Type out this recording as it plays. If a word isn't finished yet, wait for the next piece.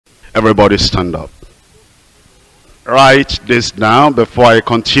Everybody stand up. Write this down before I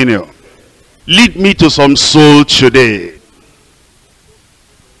continue. Lead me to some soul today.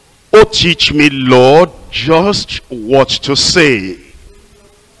 Oh, teach me, Lord, just what to say.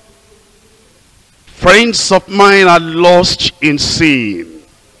 Friends of mine are lost in sin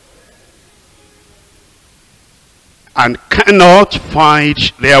and cannot find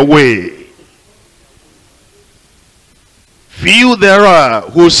their way. Few there are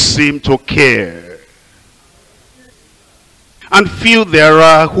who seem to care, and few there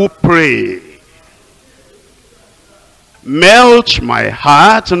are who pray. Melt my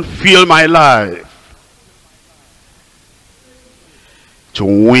heart and fill my life to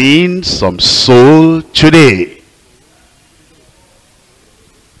win some soul today.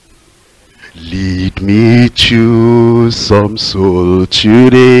 Lead me to some soul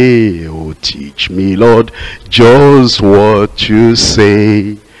today. Oh, teach me, Lord, just what to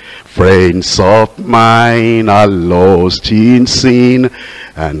say. Friends of mine are lost in sin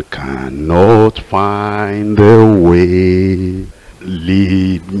and cannot find their way.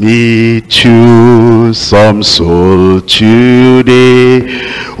 Lead me to some soul today.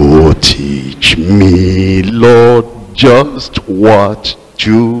 Oh, teach me, Lord, just what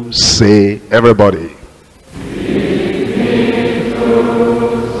to say. Everybody. Lead me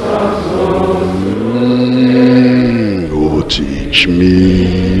to some soul today. Oh, teach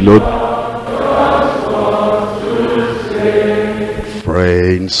me, Lord, just what to say.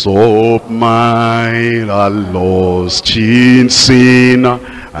 Friends of mine are lost in sin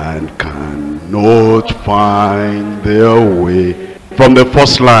and cannot find their way. From the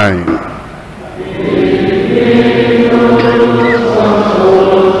first line.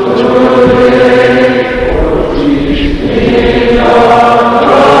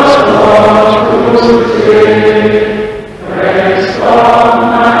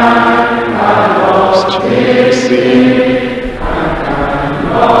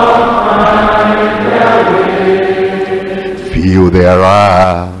 Few there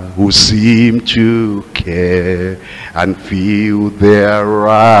are who seem to care, and few there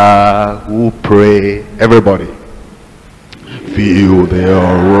are who pray. Everybody. Few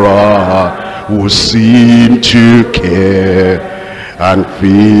there are who seem to care, and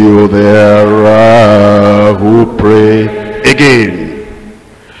few there are who pray. Again.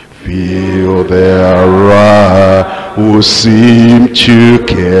 Few there are who seem to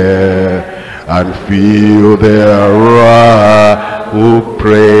care, and few there are who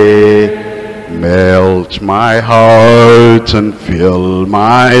pray. Melt my heart and fill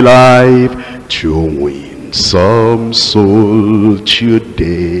my life to win some soul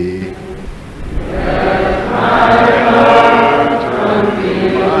today. Melt my heart and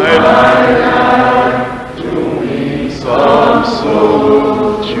fill my life to win some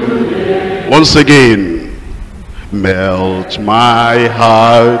soul today. Once again. Melt my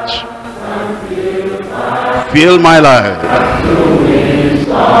heart, fill my life.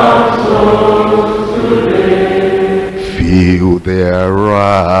 Few there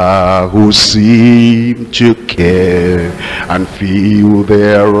are who seem to care, and few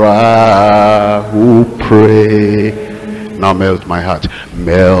there are who pray. Now melt my heart.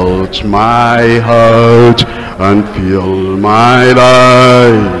 Melt my heart and fill my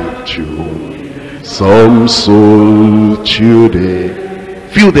life to some soul today.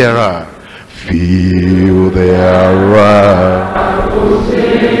 Few there are. Few there are who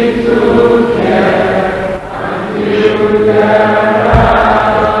seem to care, and few there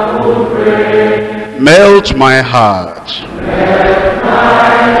are who pray. Melt my heart. Melt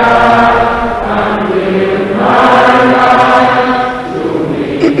my heart and fill my life to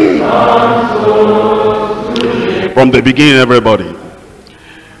win some souls today. From the beginning, everybody.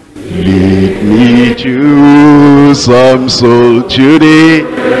 Lead me to some soul today.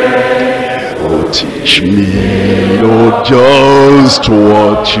 Teach me, oh, just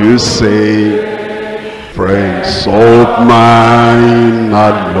what you say. Friends of mine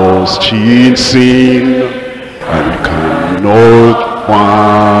are lost in sin and cannot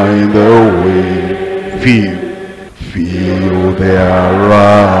find their way. Few there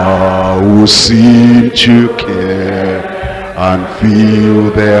are who seem to care, and few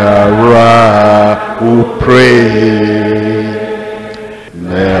there are who pray.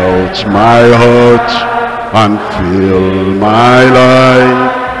 Melt my heart and fill my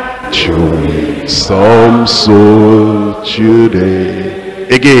life to win some soul today.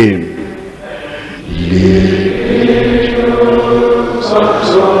 Again. Lead me to some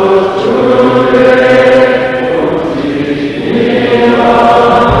soul today. Oh, teach me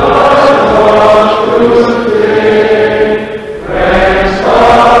what to say. Friends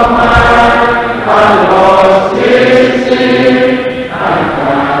of mine.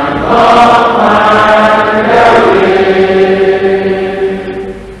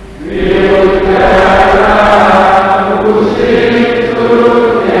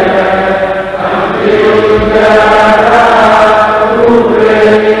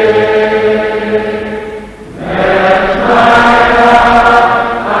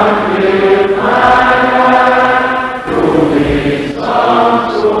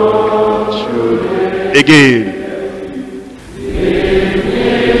 Again.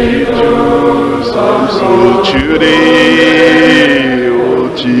 Some soul today,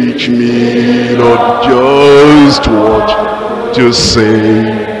 oh, teach me, Lord, just what to say.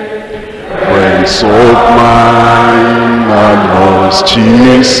 Friends of mine are lost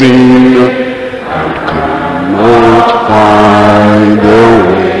in sin and cannot find their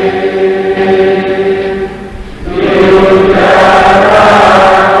way.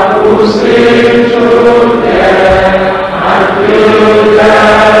 Who sing together and feel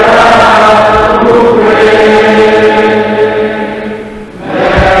that who pray.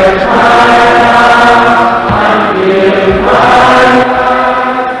 Let my heart and give my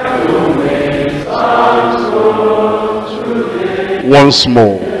heart to make some soul today. Once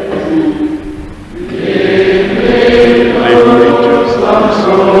more. Give me to some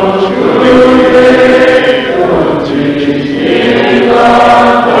soul today. Oh, teach me love.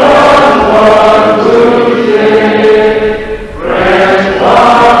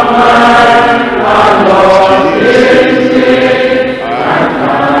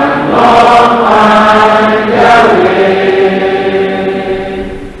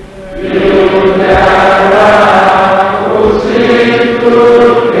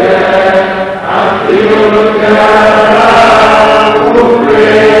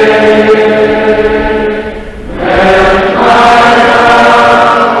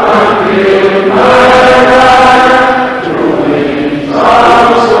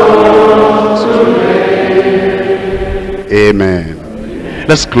 Amen.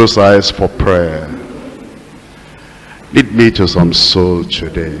 Let's close our eyes for prayer. Lead me to some soul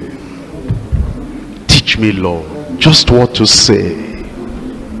today. Teach me, Lord, just what to say.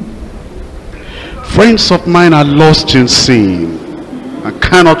 Friends of mine are lost in sin and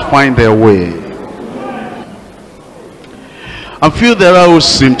cannot find their way. And few there are who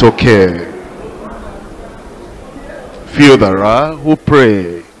seem to care. Few there are who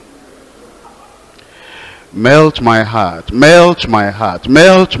pray. Melt my heart, melt my heart,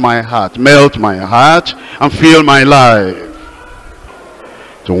 melt my heart, melt my heart, and fill my life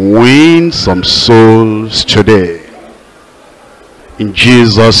to win some souls today. In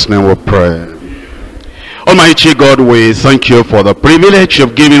Jesus' name we pray. Almighty God, we thank you for the privilege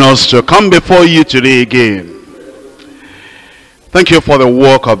you've given us to come before you today again. Thank you for the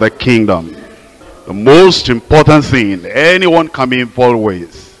work of the kingdom. The most important thing anyone can be involved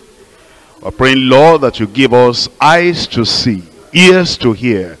with. We're praying, Lord, that you give us eyes to see, ears to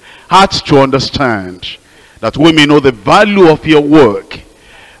hear, hearts to understand, that we may know the value of your work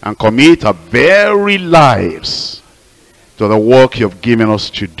and commit our very lives to the work you've given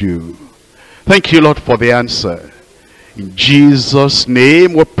us to do. Thank you, Lord, for the answer. In Jesus'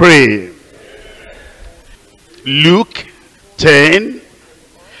 name we pray. Luke 10,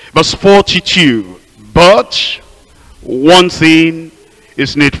 verse 42. But one thing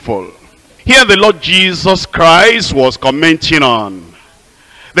is needful. Here the Lord Jesus Christ was commenting on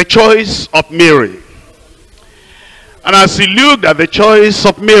the choice of Mary. And as he looked at the choice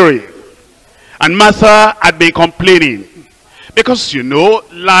of Mary, and Martha had been complaining, because you know,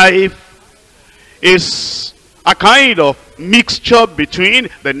 life is a kind of mixture between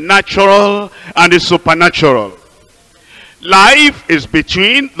the natural and the supernatural. Life is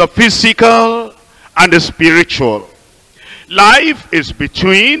between the physical and the spiritual. Life is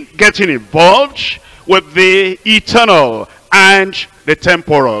between getting involved with the eternal and the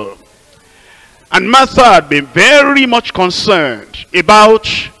temporal. And Martha had been very much concerned about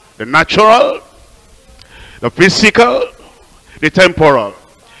the natural, the physical, the temporal.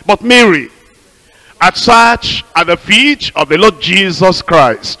 But Mary had sat at the feet of the Lord Jesus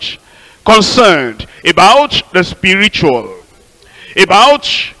Christ, concerned about the spiritual, about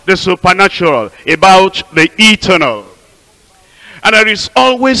the supernatural, about the eternal. And there is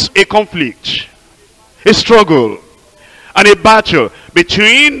always a conflict, a struggle, and a battle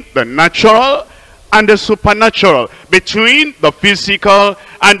between the natural and the supernatural, between the physical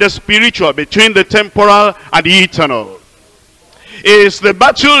and the spiritual, between the temporal and the eternal. It is the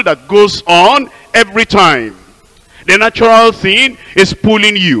battle that goes on every time. The natural thing is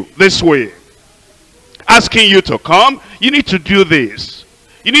pulling you this way, asking you to come. You need to do this.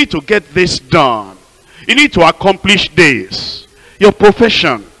 You need to get this done. You need to accomplish this. Your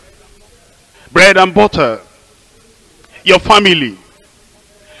profession, bread and butter, your family,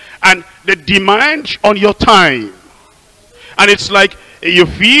 and the demand on your time. And it's like you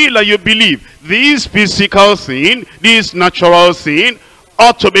feel and you believe this physical thing, this natural thing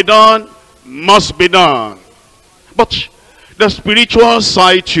ought to be done, must be done. But the spiritual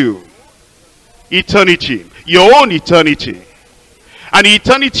side too, eternity, your own eternity, An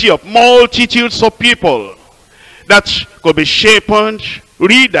eternity of multitudes of people that could be shaped,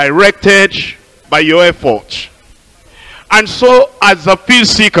 redirected by your effort. And so as the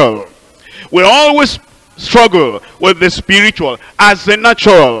physical, we always struggle with the spiritual. As the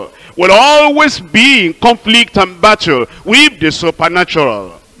natural will always be in conflict and battle with the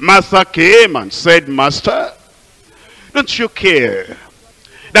supernatural. Martha came and said, Master, don't you care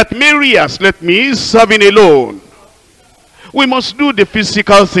that Mary has let me serving alone? We must do the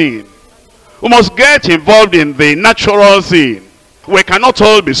physical thing. We must get involved in the natural thing. We cannot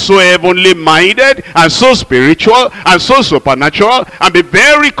all be so heavenly minded and so spiritual and so supernatural and be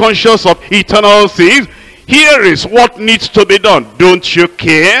very conscious of eternal things. Here is what needs to be done. Don't you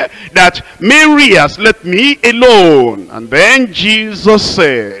care that Mary has let me alone? And then Jesus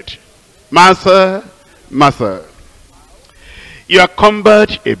said, Martha, Martha, you are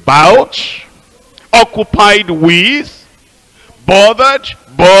cumbered about, occupied with, bothered,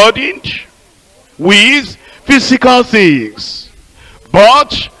 burdened with physical things.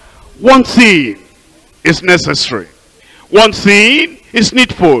 But one thing is necessary. One thing is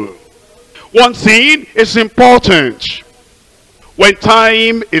needful. One thing is important. When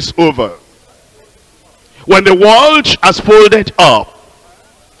time is over, when the world has folded up,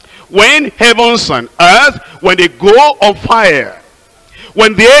 when heavens and earth, when they go on fire,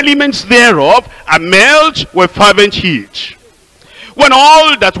 when the elements thereof are melted with fervent heat, when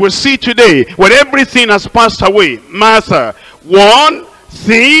all that we see today, when everything has passed away, Martha, one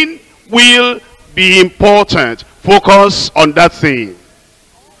thing will be important. Focus on that thing.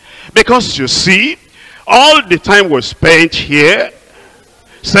 Because you see, all the time we spent here,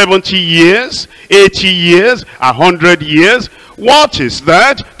 70 years, 80 years, 100 years, what is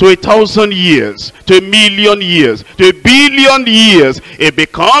that to 1,000 years, to 1,000,000 years, to 1,000,000,000 years? It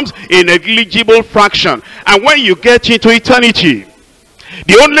becomes a negligible fraction. And when you get into eternity,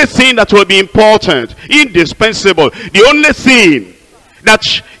 the only thing that will be important, indispensable, the only thing that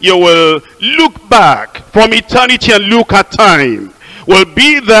you will look back from eternity and look at time will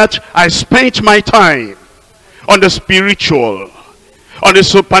be that I spent my time on the spiritual, on the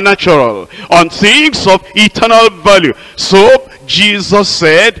supernatural, on things of eternal value. So Jesus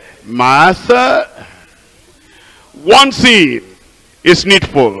said, Martha, one thing is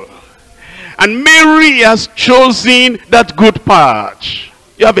needful, and Mary has chosen that good part.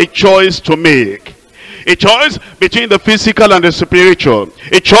 You have a choice to make. A choice between the physical and the spiritual.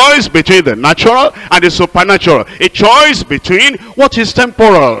 A choice between the natural and the supernatural. A choice between what is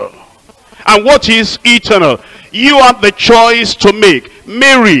temporal and what is eternal. You have the choice to make.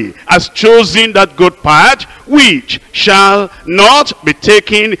 Mary has chosen that good part which shall not be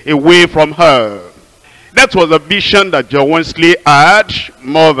taken away from her. That was a vision that John Wesley had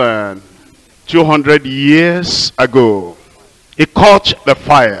more than 200 years ago. He caught the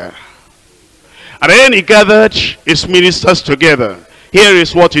fire. And then he gathered his ministers together. Here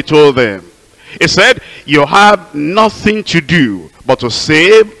is what he told them. He said, you have nothing to do but to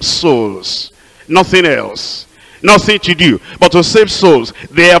save souls. Nothing else. Nothing to do but to save souls.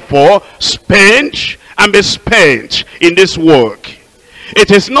 Therefore, spend and be spent in this work.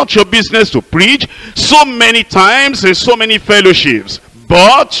 It is not your business to preach so many times in so many fellowships,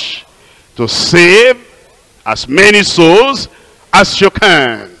 but to save as many souls as you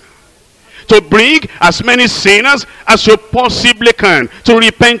can. To bring as many sinners as you possibly can to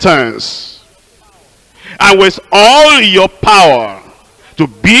repentance. And with all your power to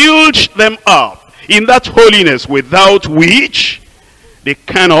build them up in that holiness without which they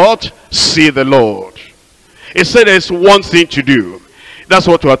cannot see the Lord. He said there's one thing to do. That's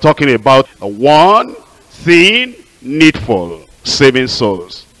what we're talking about. One thing needful, saving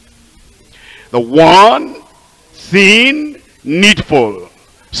souls. The one thing needful,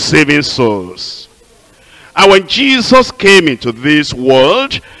 saving souls. And when Jesus came into this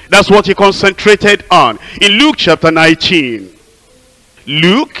world, that's what he concentrated on. In Luke chapter 19.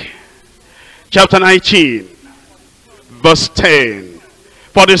 Luke chapter 19, verse 10.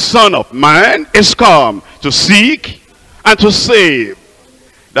 For the Son of Man is come to seek and to save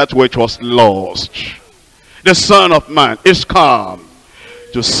that which was lost. The Son of Man is come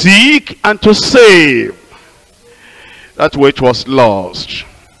to seek and to save that which was lost.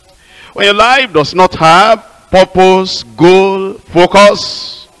 When your life does not have purpose, goal,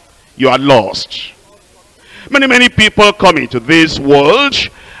 focus, you are lost. Many people come into this world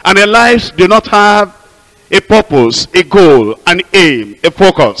and their lives do not have a purpose, a goal, an aim, a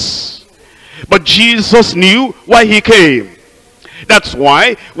focus. But Jesus knew why he came. That's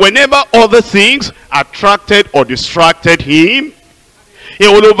why whenever other things attracted or distracted him, he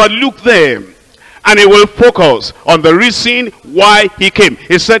would overlook them And he will focus on the reason why he came.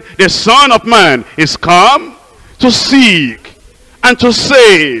 He said, the Son of Man is come to seek and to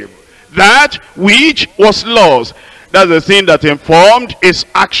save that which was lost. That's the thing that informed his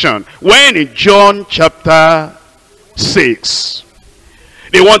action. When in John chapter 6,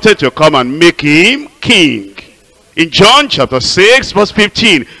 they wanted to come and make him king. In John chapter 6 verse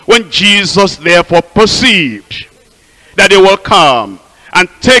 15, when Jesus therefore perceived that they will come and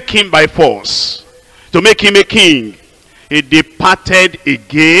take him by force to make him a king, he departed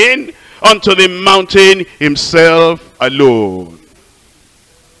again unto the mountain himself alone,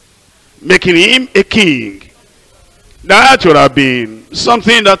 making him a king. That would have been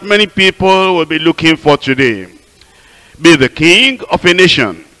something that many people will be looking for today. Be the king of a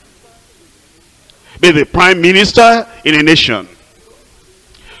nation. Be the prime minister in a nation.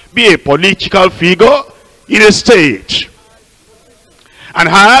 Be a political figure in a state. And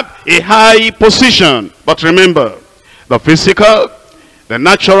have a high position. But remember, the physical, the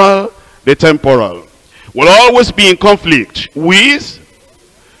natural, the temporal will always be in conflict with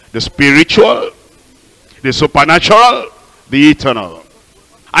the spiritual, the supernatural, the eternal.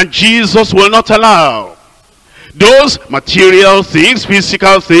 And Jesus will not allow those material things,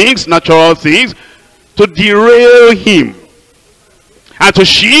 physical things, natural things to derail him and to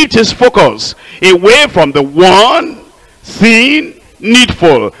shift his focus away from the one thing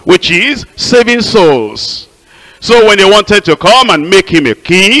needful, which is saving souls. So when they wanted to come and make him a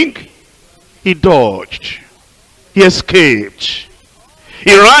king, he dodged, he escaped,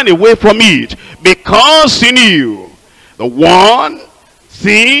 he ran away from it, because he knew the one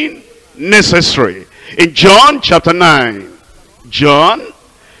thing necessary. In John chapter 9, John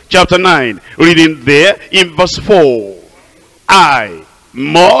chapter 9, reading there in verse 4, I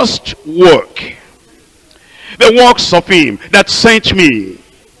must work the works of him that sent me,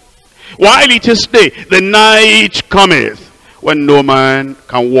 while it is day. The night cometh when no man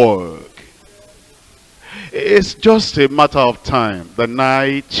can work. It's just a matter of time. The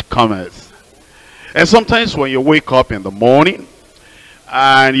night cometh. And sometimes when you wake up in the morning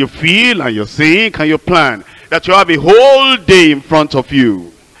and you feel and you think and you plan that you have a whole day in front of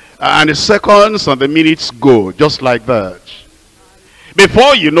you, and the seconds and the minutes go just like that.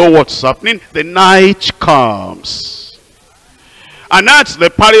 Before you know what's happening, the night comes. And that's the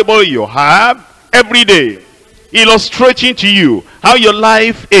parable you have every day, illustrating to you how your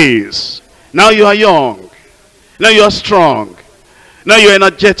life is. Now you are young. Now you are strong. Now you are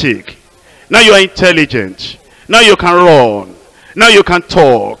energetic. Now you are intelligent. Now you can run. Now you can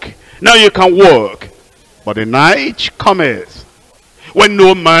talk. Now you can work. But the night cometh when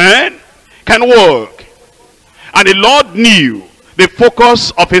no man can work. And the Lord knew the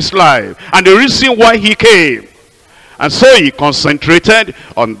focus of his life and the reason why he came. And so he concentrated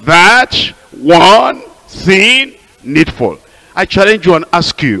on that one thing needful. I challenge you and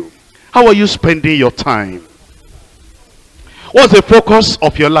ask you, how are you spending your time? What's the focus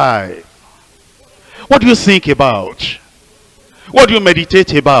of your life? What do you think about? What do you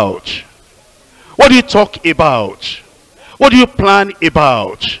meditate about? What do you talk about? What do you plan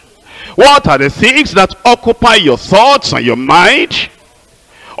about? What are the things that occupy your thoughts and your mind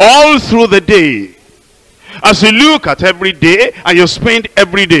all through the day? As you look at every day and you spend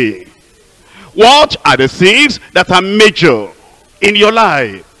every day, what are the things that are major in your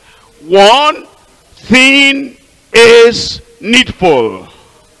life? One thing is needful.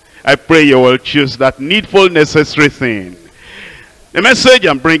 I pray you will choose that needful, necessary thing. The message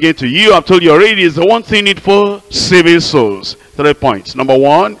I'm bringing to you, I've told you already, is the one thing needful: saving souls. 3 points. Number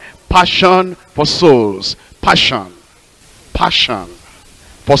one, passion for souls. Passion. Passion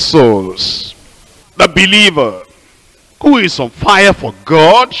for souls. The believer who is on fire for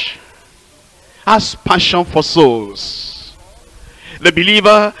God has passion for souls. The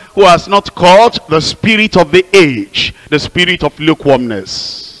believer who has not caught the spirit of the age, the spirit of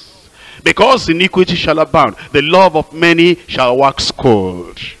lukewarmness. Because iniquity shall abound, the love of many shall wax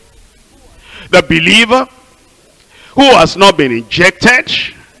cold. The believer who has not been injected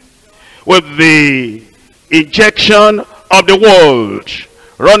with the injection of the world,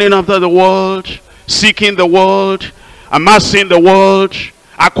 running after the world, seeking the world, amassing the world,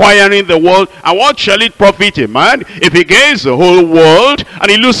 acquiring the world. And what shall it profit a man if he gains the whole world and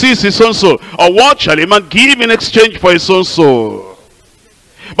he loses his own soul? Or what shall a man give in exchange for his own soul?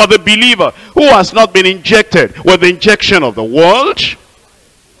 But the believer who has not been injected with the injection of the world,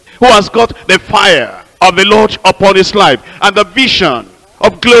 who has got the fire of the Lord upon his life, and the vision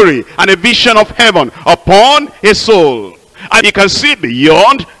of glory and a vision of heaven upon his soul, and he can see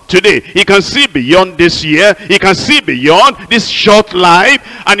beyond today. He can see beyond this year. He can see beyond this short life.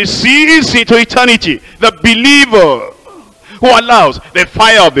 And he sees into eternity. The believer who allows the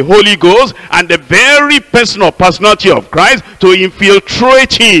fire of the Holy Ghost and the very personal personality of Christ to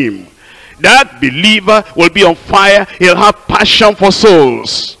infiltrate him. That believer will be on fire. He'll have passion for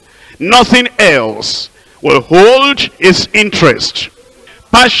souls. Nothing else will hold his interest.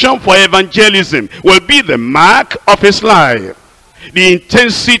 Passion for evangelism will be the mark of his life. The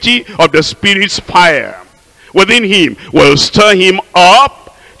intensity of the Spirit's fire within him will stir him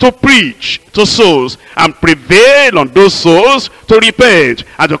up to preach to souls and prevail on those souls to repent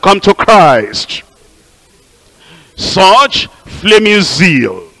and to come to Christ. Such flaming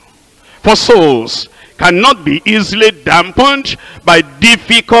zeal for souls cannot be easily dampened by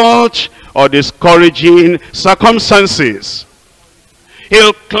difficult or discouraging circumstances.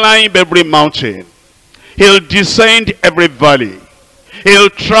 He'll climb every mountain. He'll descend every valley. He'll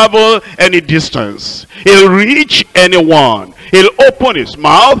travel any distance. He'll reach anyone. He'll open his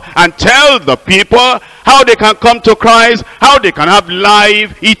mouth and tell the people how they can come to Christ, how they can have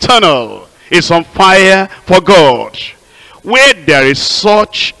life eternal. It's on fire for God. Where there is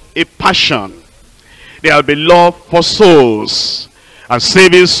such a passion, there will be love for souls. And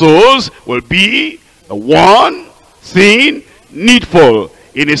saving souls will be the one thing needful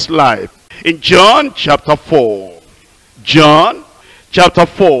in his life. In John chapter 4, John chapter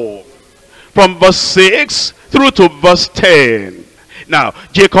 4, from verse 6 through to verse 10. Now,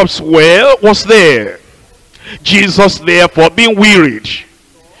 Jacob's well was there. Jesus, therefore, being wearied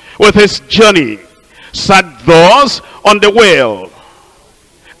with his journey, sat thus on the well.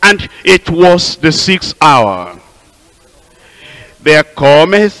 And it was the 6th hour. There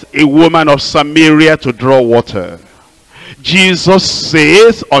cometh a woman of Samaria to draw water. Jesus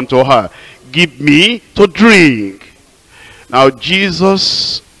saith unto her, give me to drink. Now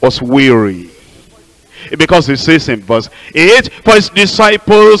Jesus was weary, because it says in verse 8, for his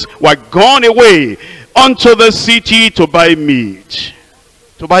disciples were gone away unto the city to buy meat,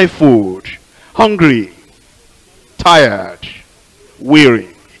 to buy food, hungry, tired,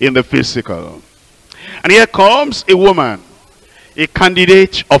 weary in the physical. And here comes a woman, a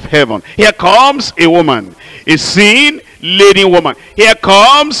candidate of heaven. Here comes a woman, a sin-laden woman. Here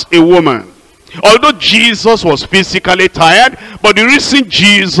comes a woman. Although Jesus was physically tired, but the reason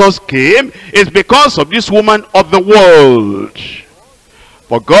Jesus came is because of this woman of the world.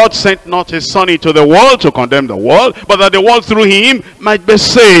 For God sent not his son into the world to condemn the world, but that the world through him might be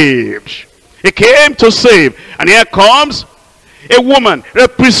saved. He came to save. And here comes a woman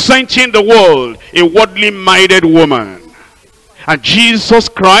representing the world, a worldly minded woman. And Jesus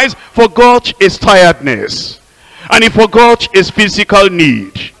Christ forgot his tiredness, and he forgot his physical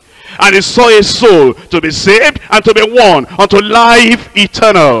need, and he saw a soul to be saved and to be won unto life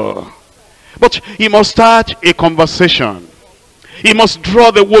eternal. But he must start a conversation. He must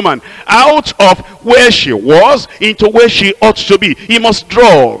draw the woman out of where she was into where she ought to be. He must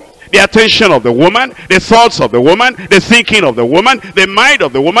draw the attention of the woman, the thoughts of the woman, the thinking of the woman, the mind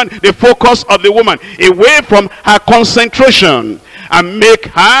of the woman, the focus of the woman, away from her concentration, and make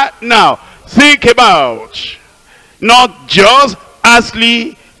her now think about not just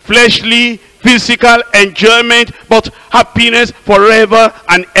earthly, fleshly, physical enjoyment, but happiness forever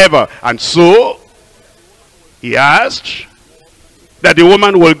and ever. And so he asked that the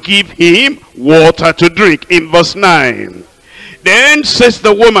woman will give him water to drink. In verse 9, then says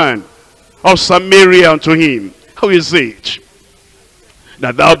the woman of Samaria unto him, how is it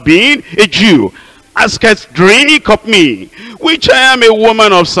that thou being a Jew askest drink of me, which I am a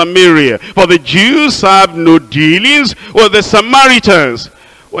woman of Samaria? For the Jews have no dealings with the Samaritans.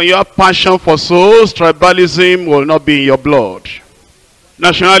 When you have passion for souls, tribalism will not be in your blood.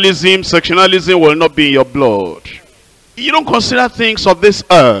 Nationalism, sectionalism will not be in your blood. You don't consider things of this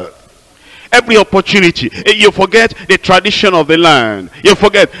earth. Every opportunity, you forget the tradition of the land. You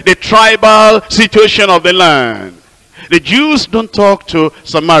forget the tribal situation of the land. The Jews don't talk to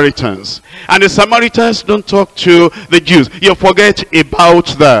Samaritans, and the Samaritans don't talk to the Jews. You forget about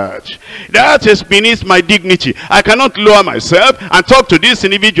that. That is beneath my dignity. I cannot lower myself and talk to this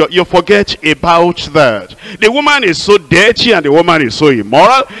individual. You forget about that. The woman is so dirty and the woman is so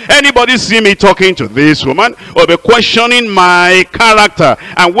immoral. Anybody see me talking to this woman will be questioning my character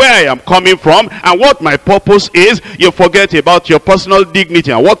and where I am coming from and what my purpose is. You forget about your personal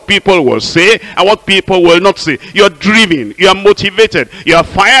dignity and what people will say and what people will not say. You're driven, you are motivated, you are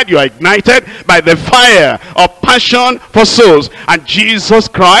fired, you are ignited by the fire of passion for souls. And Jesus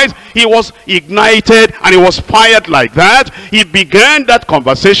Christ, he was ignited and he was fired like that. He began that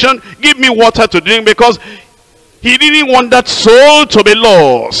conversation. Give me water to drink, because He didn't want that soul to be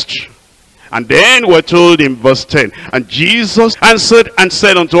lost. And then we're told in verse 10, and Jesus answered and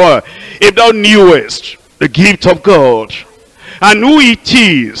said unto her, if thou knewest the gift of God, and who it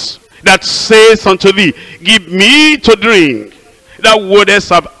is that saith unto thee, give me to drink, thou wouldest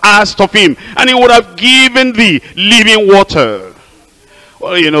have asked of him, and he would have given thee living water.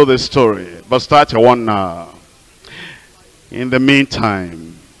 Well, you know the story, but start one now. In the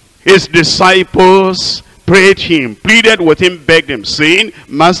meantime, his disciples prayed him, pleaded with him, begged him, saying,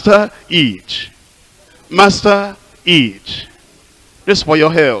 Master, eat. Master, eat. This is for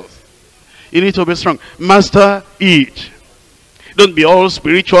your health. You need to be strong. Master, eat. Don't be all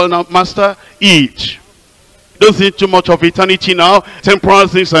spiritual now. Master, eat. Don't think too much of eternity now. Temporal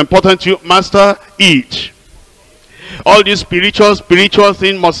things are important to you. Master, eat. All these spiritual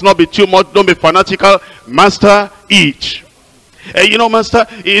things must not be too much. Don't be fanatical. Master, eat. You know, Master,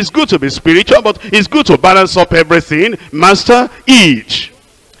 it's good to be spiritual, but it's good to balance up everything. Master, eat.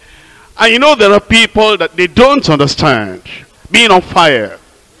 And you know, there are people that they don't understand. Being on fire,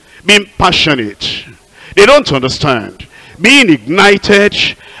 being passionate. They don't understand. Being ignited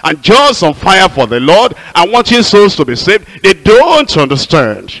and just on fire for the Lord and wanting souls to be saved. They don't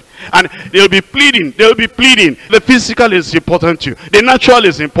understand. And they'll be pleading, The physical is important to you. The natural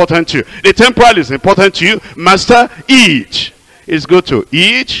is important to you. The temporal is important to you. Master, eat. It's good to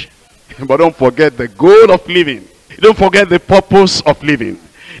eat, but don't forget the goal of living. Don't forget the purpose of living.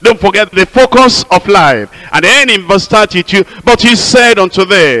 Don't forget the focus of life. And then in verse 32, but he said unto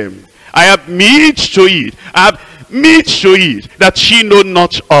them, I have meat to eat. I have meat to eat that ye know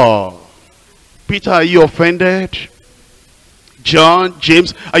not of. Peter, are you offended? John,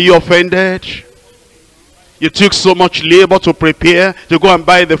 James, are you offended? You took so much labor to prepare, to go and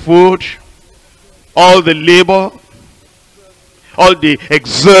buy the food. All the labor, all the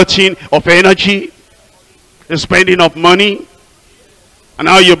exerting of energy, the spending of money. And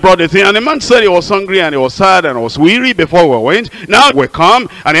now you brought the thing. And the man said he was hungry and he was sad and was weary before we went. Now we come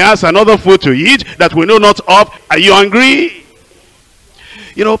and he has another food to eat that we know not of. Are you hungry?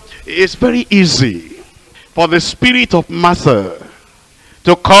 You know, it's very easy for the spirit of Martha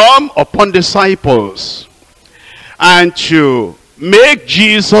to come upon disciples and to make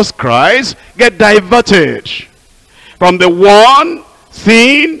Jesus Christ get diverted from the one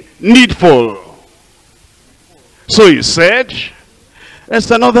thing needful. So he said,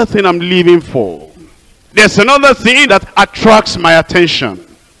 there's another thing I'm living for. There's another thing that attracts my attention.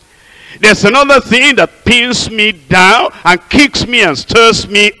 There's another thing that pins me down and kicks me and stirs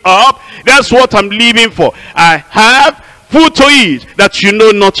me up. That's what I'm living for. I have food to eat that you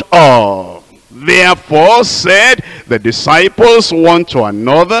know not of. Therefore said the disciples one to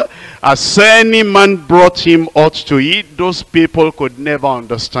another, as any man brought him aught to eat. Those people could never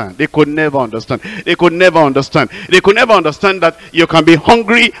understand. They could never understand. They could never understand. They could never understand that you can be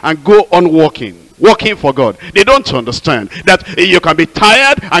hungry and go on working for God. They don't understand that you can be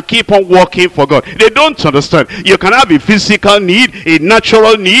tired and keep on working for God. They don't understand. You can have a physical need, a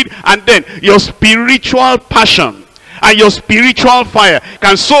natural need, and then your spiritual passion and your spiritual fire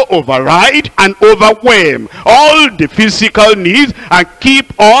can so override and overwhelm all the physical needs and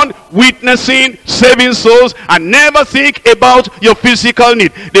keep on witnessing, saving souls, and never think about your physical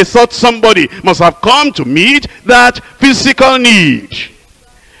need. They thought somebody must have come to meet that physical need.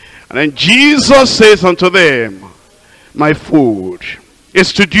 And then Jesus says unto them, my food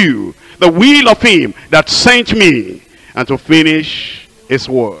is to do the will of him that sent me and to finish his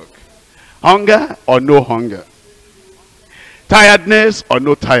work. Hunger or no hunger? Tiredness or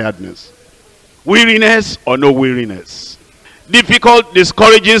no tiredness? Weariness or no weariness? Difficult,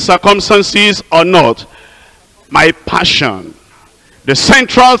 discouraging circumstances or not? My passion, the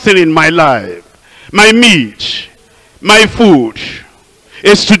central thing in my life, my meat, my food,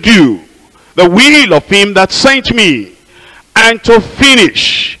 is to do the will of him that sent me and to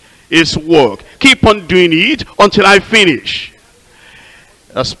finish his work. Keep on doing it until I finish.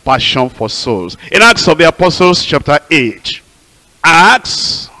 That's passion for souls. In Acts of the Apostles chapter 8,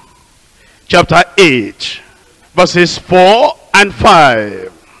 Acts chapter 8 verses 4 and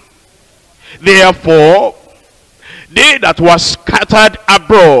 5. Therefore they that were scattered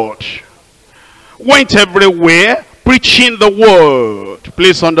abroad went everywhere preaching the word.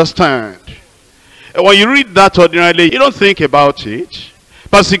 Please understand, when you read that ordinarily, you don't think about it.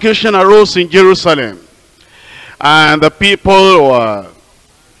 Persecution arose in Jerusalem, and the people were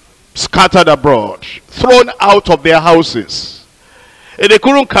scattered abroad, thrown out of their houses. They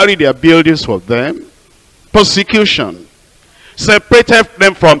couldn't carry their buildings with them. Persecution separated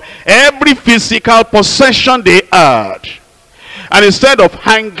them from every physical possession they had. And instead of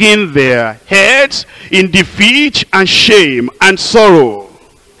hanging their heads in defeat and shame and sorrow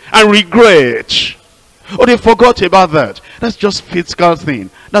and regret, oh, they forgot about that. That's just physical thing.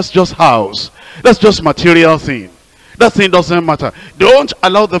 That's just house. That's just material thing. That thing doesn't matter. Don't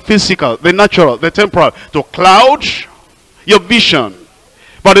allow the physical, the natural, the temporal to cloud your vision.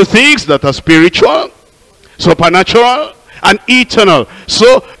 But the things that are spiritual, supernatural, and eternal.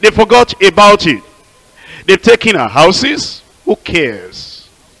 So they forgot about it. They've taken our houses. Who cares?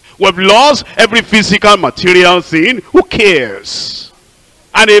 We've lost every physical material thing. Who cares?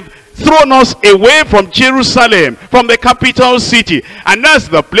 And they've thrown us away from Jerusalem, from the capital city. And that's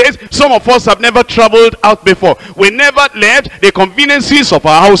the place some of us have never traveled out before. We never left the conveniences of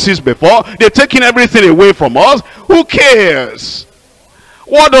our houses before. They've taken everything away from us. Who cares?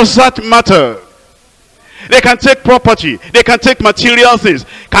 What does that matter? They can take property. They can take material things.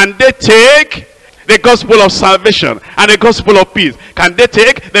 Can they take the gospel of salvation and the gospel of peace? Can they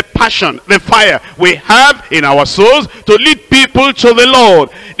take the passion, the fire we have in our souls to lead people to the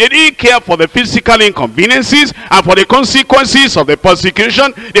Lord? They didn't care for the physical inconveniences and for the consequences of the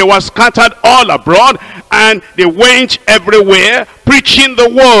persecution. They were scattered all abroad and they went everywhere preaching the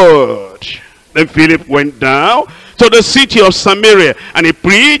word. Then Philip went down to the city of Samaria and he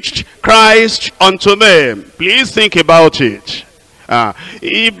preached Christ unto them. Please think about it.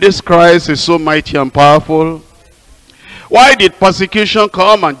 If this Christ is so mighty and powerful, why did persecution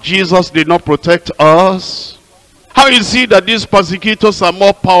come and Jesus did not protect us? How is it that these persecutors are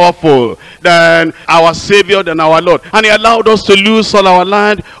more powerful than our Savior, than our Lord? And he allowed us to lose all our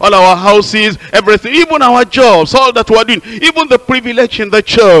land, all our houses, everything, even our jobs, all that we're doing, even the privilege in the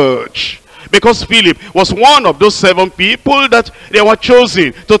church. Because Philip was one of those 7 people that they were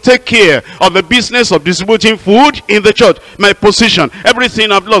chosen to take care of the business of distributing food in the church. My position,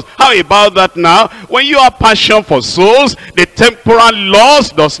 everything I've lost. How about that now? When you have passion for souls, the temporal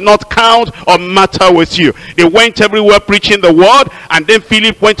loss does not count or matter with you. They went everywhere preaching the word, and then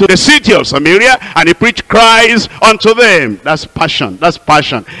Philip went to the city of Samaria and he preached Christ unto them. That's passion. That's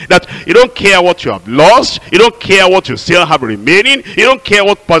passion. That you don't care what you have lost. You don't care what you still have remaining. You don't care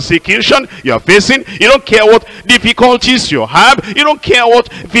what persecution you are facing. You don't care what difficulties you have. You don't care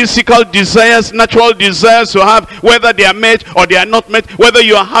what physical desires, natural desires you have, whether they are met or they are not met, whether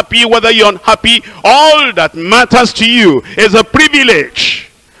you are happy, whether you're unhappy. All that matters to you is a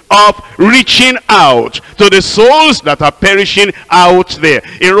privilege of reaching out to the souls that are perishing out there.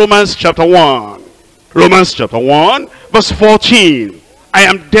 In Romans chapter 1, Romans chapter 1 verse 14, I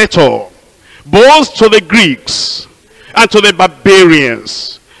am debtor both to the Greeks and to the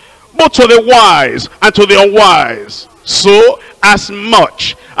barbarians, both to the wise and to the unwise. So as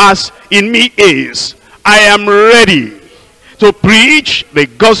much as in me is, I am ready to preach the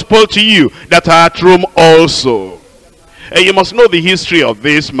gospel to you that are at Rome also. And you must know the history of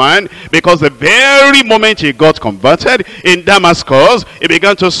this man, because the very moment he got converted in Damascus, he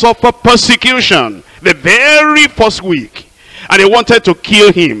began to suffer persecution the very first week. And they wanted to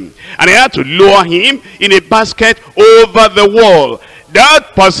kill him, and they had to lower him in a basket over the wall. That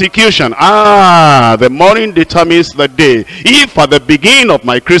persecution, the morning determines the day. If at the beginning of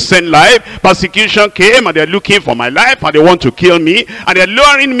my Christian life, persecution came and they're looking for my life and they want to kill me and they're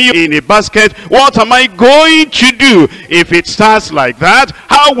lowering me in a basket, what am I going to do? If it starts like that,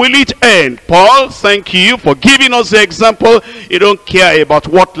 how will it end? Paul, thank you for giving us the example. You don't care about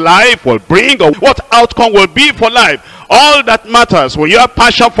what life will bring or what outcome will be for life. All that matters, when you have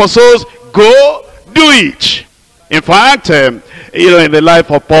passion for souls, go do it. In fact, in the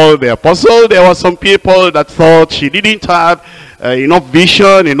life of Paul the Apostle, there were some people that thought he didn't have enough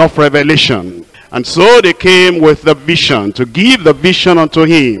vision, enough revelation. And so they came with the vision, to give the vision unto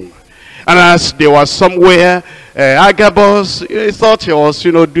him. And as they were somewhere, Agabus, he thought he was,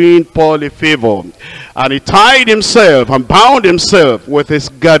 doing Paul a favor. And he tied himself and bound himself with his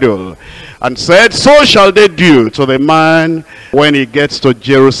girdle and said, so shall they do to the man when he gets to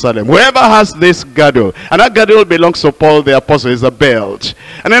Jerusalem. Whoever has this girdle, and that girdle belongs to Paul the Apostle, is a belt.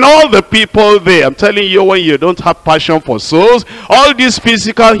 And then all the people there, I'm telling you, when you don't have passion for souls, all these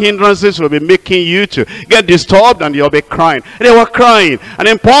physical hindrances will be making you to get disturbed and you'll be crying. They were crying. And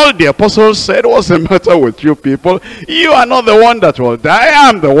then Paul the Apostle said, what's the matter with you people? You are not the one that will die. I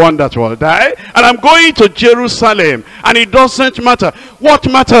am the one that will die. And I'm going to Jerusalem. And it doesn't matter.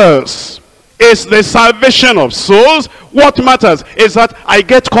 What matters is the salvation of souls. What matters is that I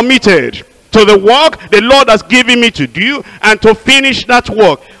get committed to the work the Lord has given me to do, and to finish that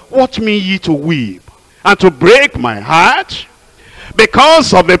work. What mean ye to weep and to break my heart?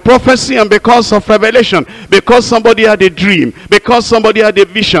 because of the prophecy and because of revelation, because somebody had a dream, because somebody had a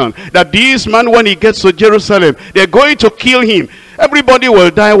vision, that this man, when he gets to Jerusalem, they're going to kill him. Everybody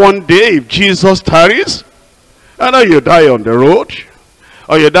will die one day if Jesus tarries. Either you die on the road,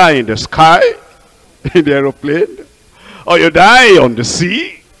 or you die in the sky, in the aeroplane, or you die on the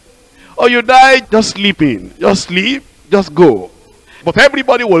sea, or you die just sleeping. Just sleep, just go. But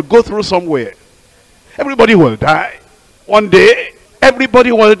everybody will go through somewhere. Everybody will die. One day,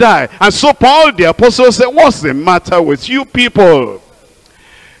 everybody will die. And so Paul the apostle said, what's the matter with you people?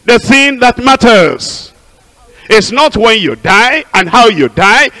 The thing that matters is not when you die and how you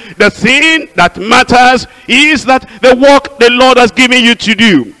die. The thing that matters is that the work the Lord has given you to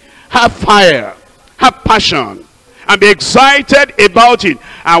do. Have fire, have passion, and be excited about it.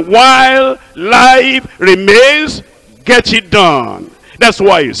 And while life remains, get it done. That's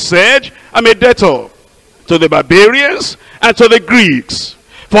why he said, I'm a debtor to the barbarians and to the Greeks.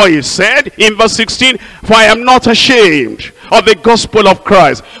 For he said in verse 16, for I am not ashamed of the gospel of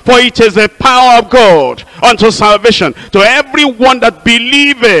Christ, for it is the power of God unto salvation to everyone that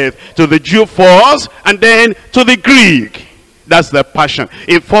believeth, to the Jew first, and then to the Greek. That's the passion.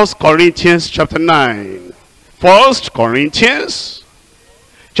 In 1 Corinthians chapter 9. 1 Corinthians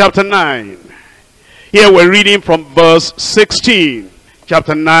chapter 9. Here we're reading from verse 16.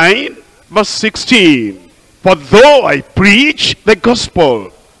 Chapter 9, verse 16. For though I preach the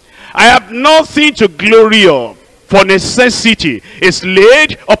gospel, I have nothing to glory of, for necessity is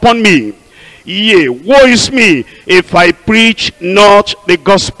laid upon me. Yea, woe is me if I preach not the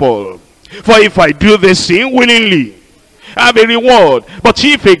gospel. For if I do this thing willingly, I have a reward. But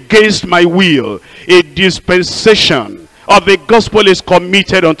if against my will, a dispensation of the gospel is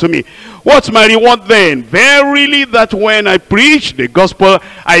committed unto me, what's my reward then? Verily that when I preach the gospel,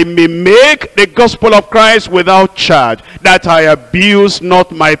 I may make the gospel of Christ without charge, that I abuse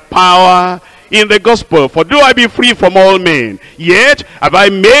not my power in the gospel. For though I be free from all men, yet have I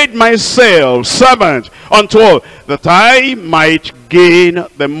made myself servant unto all, that I might gain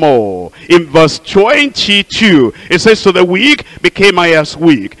the more. In verse 22, it says, to the weak became I as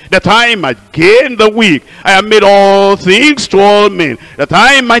weak, that I might gain the weak. I have made all things to all men, that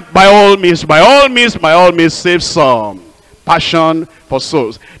I might by all means save some. Passion for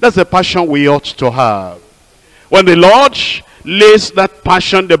souls. That's the passion we ought to have. When the Lord lays that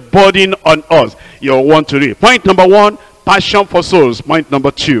passion, the burden on us, you'll want to read. Point number 1, passion for souls. Point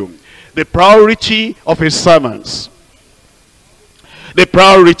number 2, the priority of his servants. The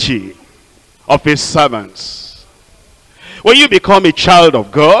priority of his servants. When you become a child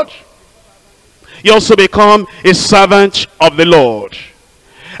of God, you also become a servant of the Lord.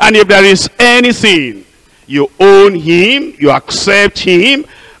 And if there is anything, you own him, you accept him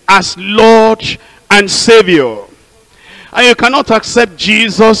as Lord and Savior. And you cannot accept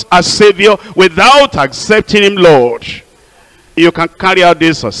Jesus as Savior without accepting him Lord. You can carry out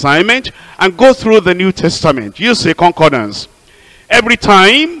this assignment and go through the New Testament. Use a concordance. Every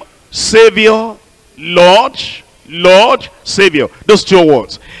time, Savior, Lord, Lord, Savior. Those two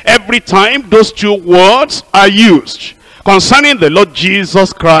words. Every time those two words are used concerning the Lord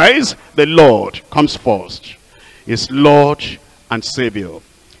Jesus Christ, the Lord comes first. He is Lord and Savior.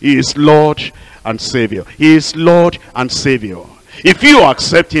 He is Lord and Savior. He is Lord and Savior. If you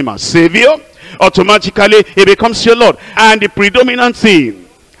accept him as Savior, automatically he becomes your Lord. And the predominant thing,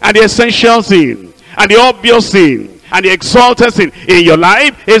 and the essential thing, and the obvious thing, and the exalted thing in your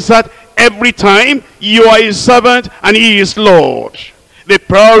life is that every time you are his servant and he is Lord. The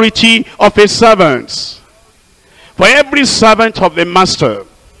priority of his servants. For every servant of the master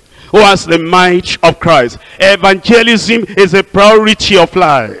who has the might of Christ, evangelism is a priority of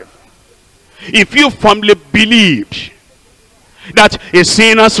life. If you firmly believed that a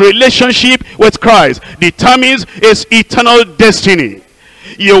sinner's relationship with Christ determines his eternal destiny,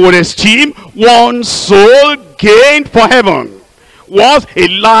 you would esteem one soul gained for heaven worth a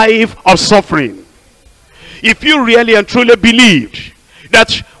life of suffering. If you really and truly believed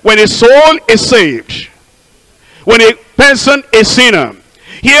that when a soul is saved, when a person is sinner,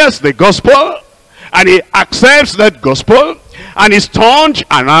 hears the gospel and he accepts that gospel and is turned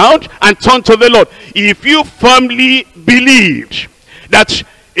around and turned to the Lord. If you firmly believed that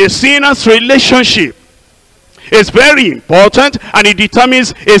a sinner's relationship is very important and it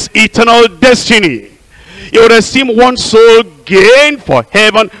determines his eternal destiny, you would esteem one soul gained for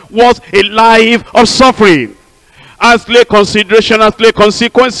heaven worth a life of suffering. Earthly consideration, earthly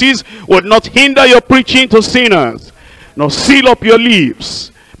consequences would not hinder your preaching to sinners, nor seal up your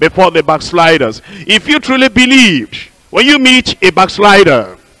lips before the backsliders. If you truly believed, when you meet a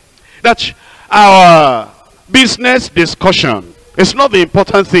backslider, that our business discussion It's not the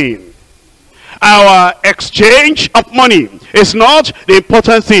important thing. Our exchange of money is not the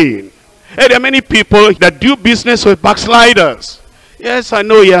important thing. And there are many people that do business with backsliders. Yes, I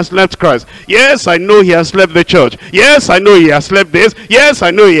know he has left Christ. Yes, I know he has left the church. Yes, I know he has left this. Yes,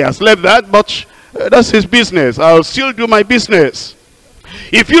 I know he has left that. But that's his business. I'll still do my business.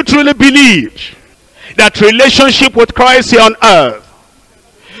 If you truly believed that relationship with Christ here on earth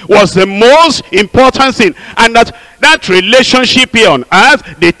was the most important thing, and that relationship here on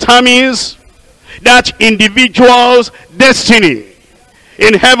earth determines that individual's destiny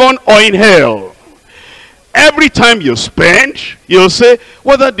in heaven or in hell, every time you spend, you'll say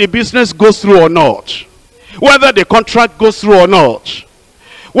whether the business goes through or not, whether the contract goes through or not,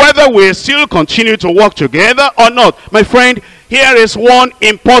 whether we still continue to work together or not. My friend, here is one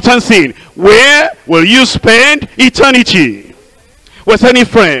important thing. Where will you spend eternity? With any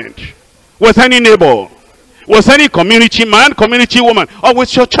friend, with any neighbor, with any community man, community woman, or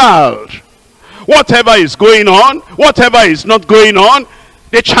with your child? Whatever is going on, whatever is not going on,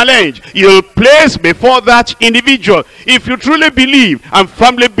 the challenge you'll place before that individual. If you truly believe and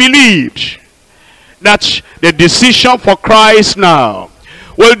firmly believed that the decision for Christ now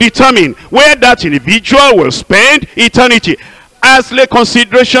will determine where that individual will spend eternity, earthly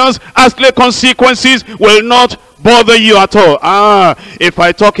considerations, earthly consequences will not bother you at all. If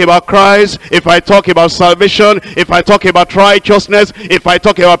I talk about Christ, if I talk about salvation, if I talk about righteousness, if I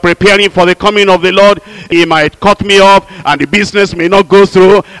talk about preparing for the coming of the Lord, he might cut me off and the business may not go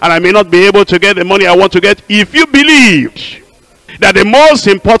through and I may not be able to get the money I want to get. If you believed that the most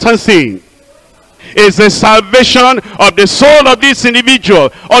important thing is the salvation of the soul of this individual,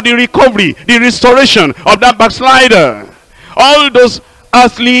 or the recovery, the restoration of that backslider, all those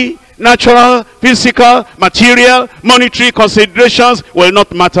earthly, natural, physical, material, monetary considerations will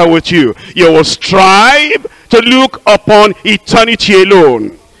not matter with you. You will strive to look upon eternity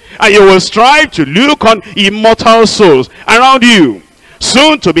alone. And you will strive to look on immortal souls around you,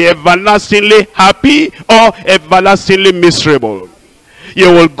 soon to be everlastingly happy or everlastingly miserable. You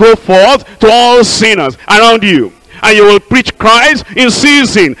will go forth to all sinners around you, and you will preach Christ in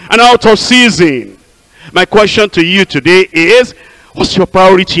season and out of season. My question to you today is, what's your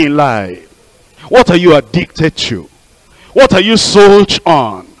priority in life? What are you addicted to? What are you sold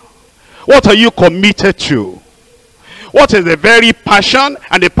on? What are you committed to? What is the very passion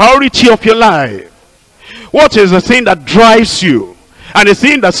and the priority of your life? What is the thing that drives you and the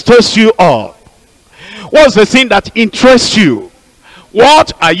thing that stirs you up? What's the thing that interests you?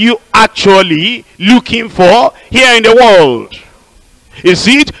 What are you actually looking for here in the world? Is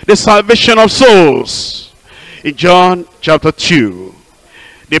it the salvation of souls? In John chapter 2,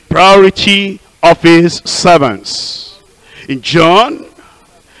 the priority of his servants. In John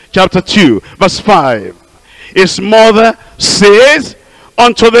chapter 2, verse 5, his mother says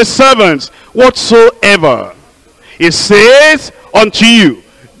unto the servants, whatsoever he says unto you,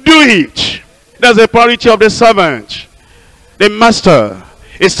 do it. That's the priority of the servant. The master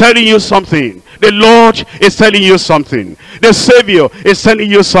is telling you something. The Lord is telling you something. The Savior is telling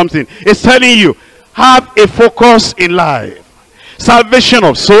you something. It's telling you, have a focus in life. Salvation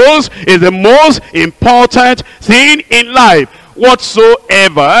of souls is the most important thing in life.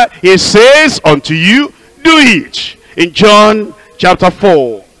 Whatsoever he says unto you, do it. In John chapter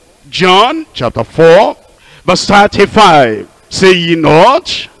 4. John chapter 4, verse 35. Say ye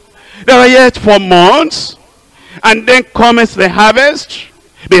not, there are yet 4 months, and then cometh the harvest.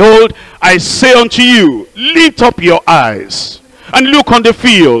 Behold, I say unto you, lift up your eyes and look on the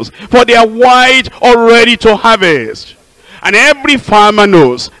fields, for they are white already to harvest. And every farmer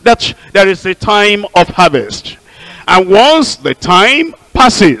knows that there is a time of harvest. And once the time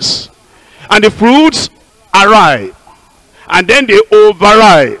passes and the fruits are ripe, and then they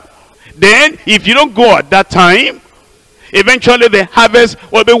overripe, then if you don't go at that time, eventually the harvest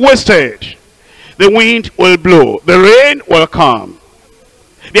will be wasted. The wind will blow, the rain will come,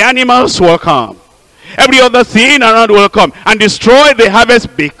 the animals will come, every other thing around will come and destroy the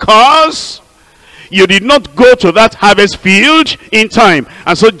harvest, because you did not go to that harvest field in time.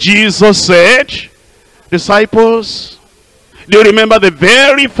 And so Jesus said, disciples, do you remember the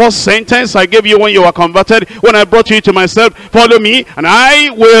very first sentence I gave you when you were converted, when I brought you to myself? Follow me and I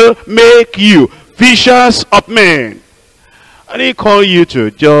will make you fishers of men. I didn't call you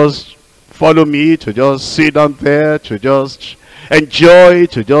to just follow me, to just sit down there, to just enjoy,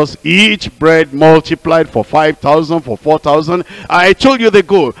 to just eat bread multiplied for 5,000, for 4,000. I told you the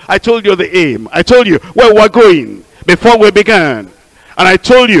goal. I told you the aim. I told you where we're going before we began. And I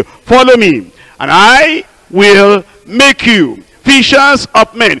told you, follow me, and I will make you fishers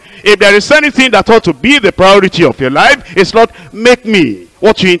of men. If there is anything that ought to be the priority of your life, it's not make me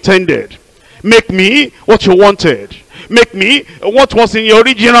what you intended. Make me what you wanted. Make me what was in your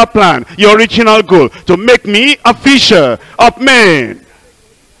original plan, your original goal. To make me a fisher of men.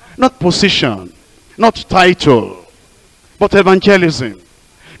 Not position, not title, but evangelism.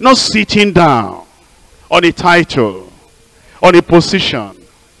 Not sitting down on a title, on a position.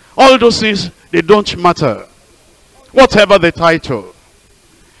 All those things, they don't matter. Whatever the title.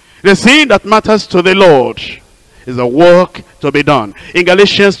 The thing that matters to the Lord is the work to be done. In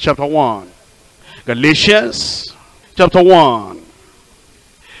Galatians chapter 1. Galatians chapter 1.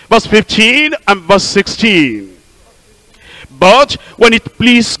 Verse 15 and verse 16. But when it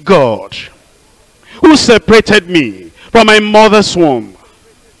pleased God, who separated me from my mother's womb,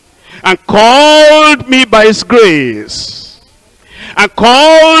 and called me by his grace, and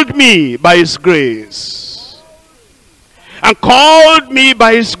called me by his grace, and called me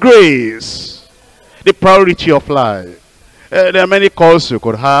by his grace, the priority of life. There are many calls you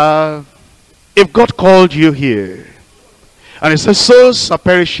could have. If God called you here, and he says souls are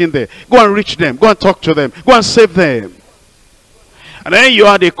perishing there, go and reach them, go and talk to them, go and save them. And then you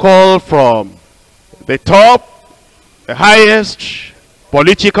had a call from the top, the highest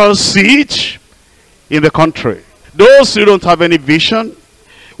political seat in the country. Those who don't have any vision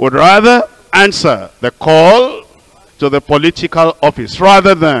would rather answer the call to the political office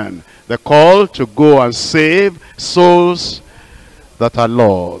rather than the call to go and save souls that are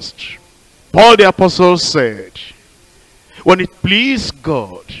lost. Paul the apostle said, when it pleased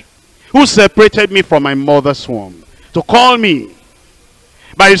God, who separated me from my mother's womb, to call me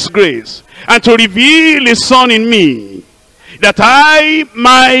by his grace, and to reveal his son in me, that I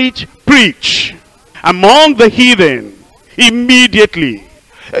might preach among the heathen immediately.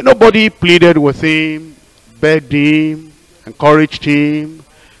 Nobody pleaded with him, begged him, encouraged him,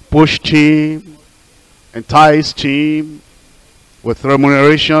 pushed him, enticed him with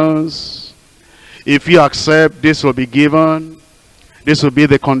remunerations. If you accept, this will be given. This will be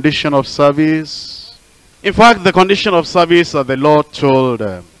the condition of service. In fact, the condition of service that the Lord told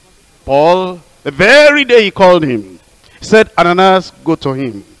Paul, the very day he called him, he said, Ananias, go to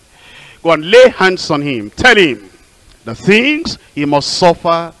him. Go and lay hands on him. Tell him the things he must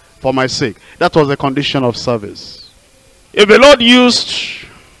suffer for my sake. That was the condition of service. If the Lord used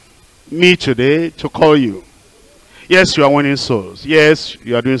me today to call you, yes, you are winning souls. Yes,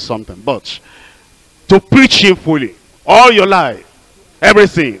 you are doing something. But to preach him fully, all your life,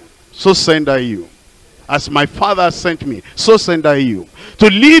 everything, so send I you. As my Father sent me, so send I you. To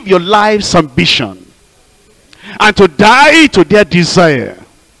live your life's ambition, and to die to their desire,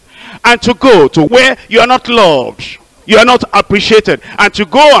 and to go to where you are not loved, you are not appreciated, and to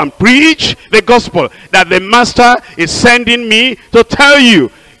go and preach the gospel that the Master is sending me to tell you.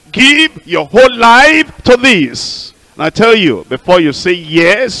 Give your whole life to this. And I tell you, before you say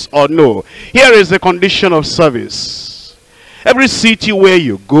yes or no, here is the condition of service. Every city where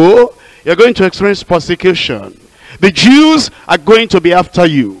you go, you're going to experience persecution. The Jews are going to be after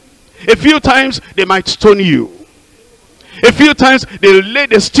you. A few times they might stone you. A few times they'll lay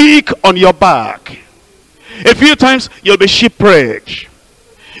the stick on your back. A few times you'll be shipwrecked.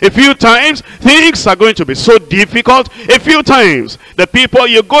 A few times things are going to be so difficult. A few times the people,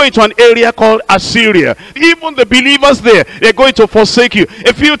 you go into an area called Assyria. Even the believers there, they're going to forsake you.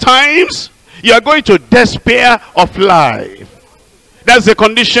 A few times you are going to despair of life. That's the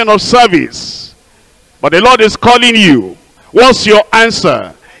condition of service. But the Lord is calling you. What's your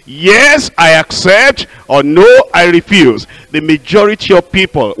answer? Yes, I accept, or no, I refuse. The majority of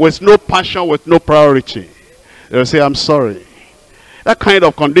people with no passion, with no priority, they'll say, I'm sorry. That kind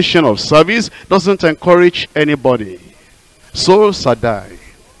of condition of service doesn't encourage anybody. Souls are dying.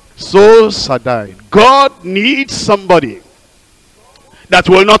 Souls are dying. God needs somebody that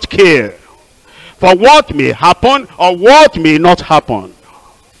will not care for what may happen or what may not happen.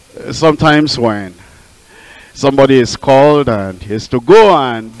 Sometimes when somebody is called and is to go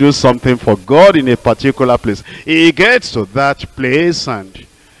and do something for God in a particular place, he gets to that place, and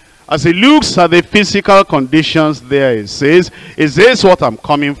as he looks at the physical conditions there, he says, is this what I'm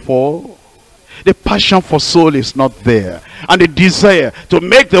coming for? The passion for soul is not there, and the desire to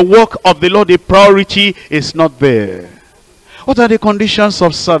make the work of the Lord a priority is not there. What are the conditions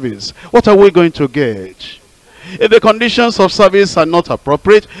of service? What are we going to get? If the conditions of service are not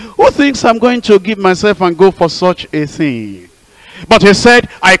appropriate, who thinks I'm going to give myself and go for such a thing? But he said,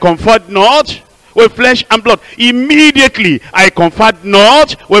 I comfort not with flesh and blood. Immediately, I comfort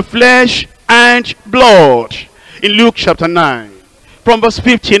not with flesh and blood. In Luke chapter 9, from verse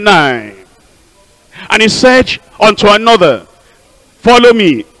 59. And he said unto another, follow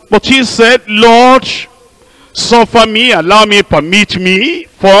me. But he said, Lord, suffer me, permit me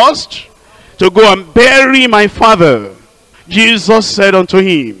first to go and bury my father. Jesus said unto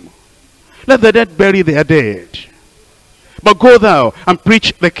him, let the dead bury their dead, but go thou and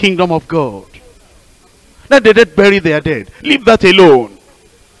preach the kingdom of God. Let the dead bury their dead. Leave that alone.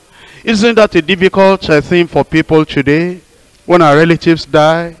 Isn't that a difficult thing for people today? When our relatives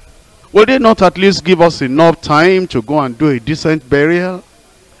die, will they not at least give us enough time to go and do a decent burial?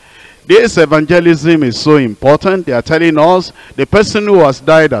 This evangelism is so important. They are telling us the person who has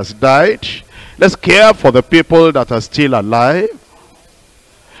died has died. Let's care for the people that are still alive.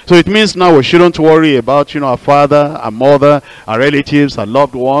 So it means now we shouldn't worry about, our father, our mother, our relatives, our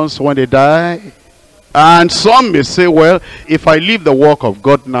loved ones when they die. And some may say, well, if I leave the work of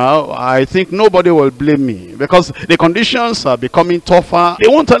God now, I think nobody will blame me, because the conditions are becoming tougher. They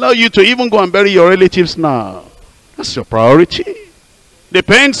won't allow you to even go and bury your relatives now. That's your priority.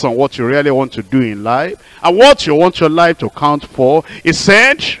 Depends on what you really want to do in life and what you want your life to count for. He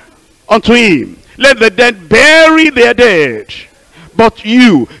said unto him, let the dead bury their dead, but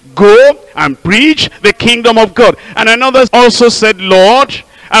you go and preach the kingdom of God. And another also said, Lord,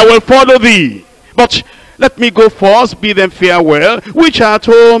 I will follow thee, but let me go first, bid them farewell, which are at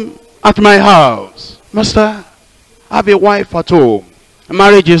home at my house. Master, I have a wife at home.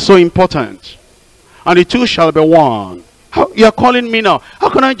 Marriage is so important, and the two shall be one. You are calling me now. How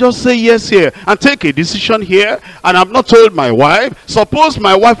can I just say yes here and take a decision here, and I've not told my wife? Suppose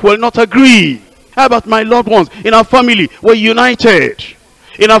my wife will not agree. How about my loved ones? In our family, we're united.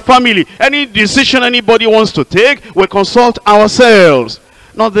 In our family, any decision anybody wants to take, we consult ourselves.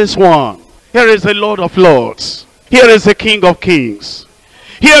 Not this one. Here is the Lord of Lords. Here is the King of Kings.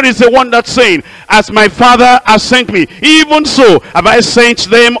 Here is the one that's saying, as my Father has sent me, even so have I sent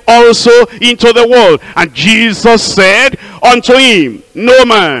them also into the world. And Jesus said unto him, no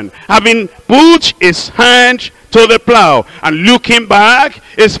man, having put his hand to the plow and looking back,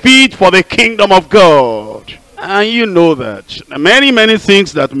 is fit for the kingdom of God. And you know that many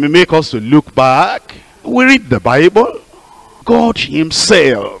things that may make us to look back. We read the Bible. God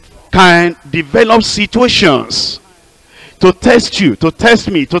himself can develop situations to test you, to test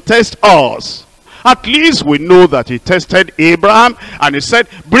me, to test us. At least we know that he tested Abraham, and he said,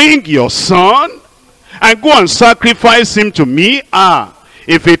 bring your son and go and sacrifice him to me.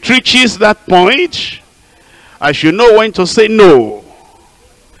 If it reaches that point, I should know when to say no.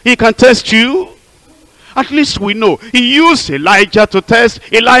 He can test you. At least we know. He used Elijah to test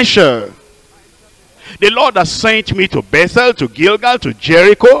Elisha. The Lord has sent me to Bethel, to Gilgal, to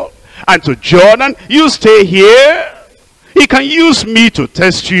Jericho, and to Jordan. You stay here. He can use me to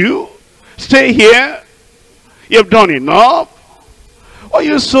test you. Stay here. You've done enough. Are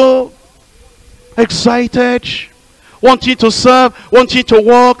you so excited? Wanting to serve, wanting to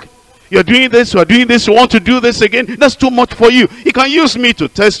walk. You're doing this, you're doing this, you want to do this again. That's too much for you. He can use me to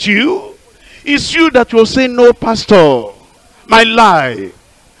test you. It's you that will say, no, pastor. My life,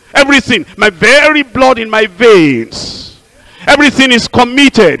 everything, my very blood in my veins, everything is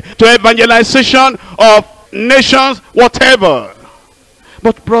committed to evangelization of nations, whatever.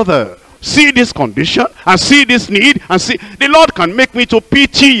 But brother, see this condition and see this need, and see the Lord can make me to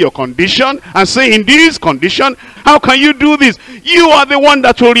pity your condition and say, in this condition, how can you do this? You are the one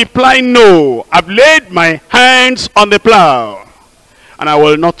that will reply, no, I've laid my hands on the plow and I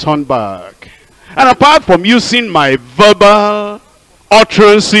will not turn back. And apart from using my verbal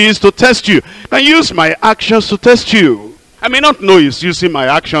utterances to test you, I can use my actions to test you. I may not know he's using my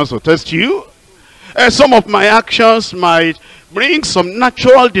actions to test you. Some of my actions might bring some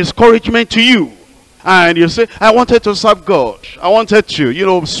natural discouragement to you. And you say, I wanted to serve God. I wanted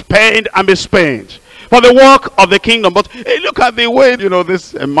to, spend and be spent for the work of the kingdom. But hey, look at the way,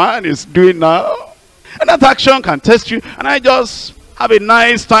 this man is doing now. And that action can test you. And I just have a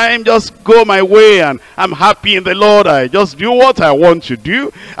nice time, just go my way, and I'm happy in the Lord. I just do what I want to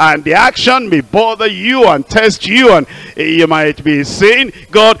do. And the action may bother you and test you, and you might be saying,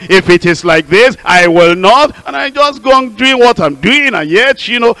 God, if it is like this, I will not. And I just go on doing what I'm doing, and yet,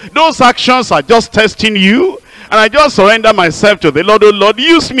 those actions are just testing you. And I just surrender myself to the Lord. Oh Lord,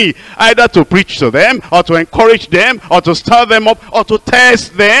 use me either to preach to them, or to encourage them, or to stir them up, or to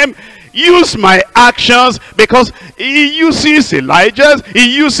test them. Use my actions, because he uses Elijah,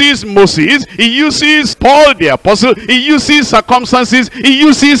 he uses Moses, he uses Paul the apostle, he uses circumstances, he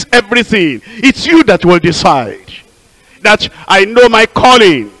uses everything. It's you that will decide. That I know my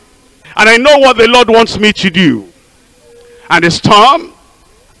calling, and I know what the Lord wants me to do. And the storm,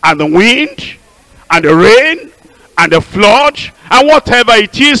 and the wind, and the rain, and the flood, and whatever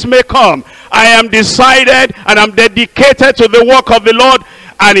it is may come. I am decided and I'm dedicated to the work of the Lord,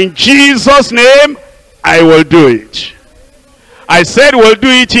 and in Jesus' name, I will do it. I said we'll do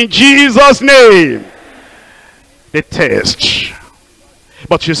it in Jesus' name. The test.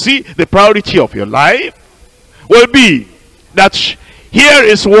 But you see, the priority of your life will be that here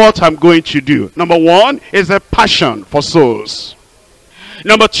is what I'm going to do. Number one is a passion for souls.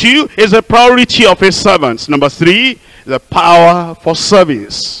 Number two is the priority of his servants. Number three, the power for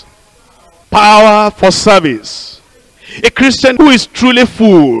service. Power for service. A Christian who is truly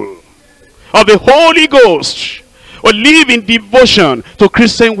full of the Holy Ghost will live in devotion to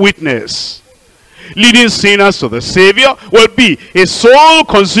Christian witness. Leading sinners to the Savior will be a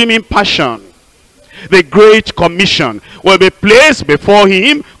soul-consuming passion. The Great Commission will be placed before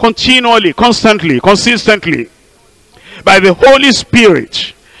him continually, constantly, consistently. By the Holy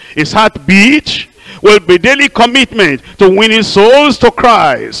Spirit, his heartbeat will be daily commitment to winning souls to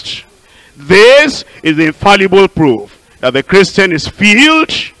Christ. This is the infallible proof that the Christian is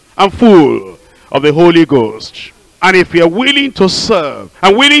filled and full of the Holy Ghost. And if you are willing to serve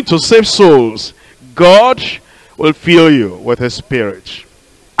and willing to save souls, God will fill you with his Spirit.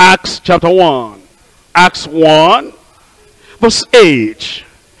 Acts chapter 1. Acts 1, verse 8.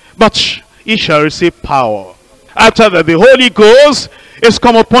 But ye shall receive power after that the Holy Ghost is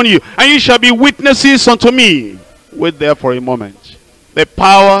come upon you, and ye shall be witnesses unto me. Wait there for a moment. The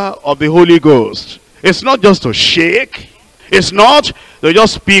power of the Holy Ghost. It's not just to shake. It's not to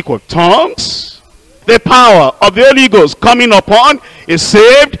just speak with tongues. The power of the Holy Ghost coming upon a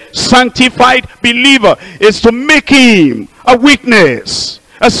saved, sanctified believer is to make him a witness,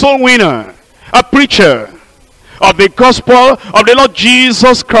 a soul winner, a preacher of the gospel of the Lord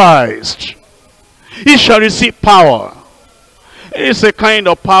Jesus Christ. He shall receive power. It's a kind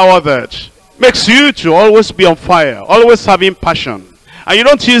of power that makes you to always be on fire, always having passion. And you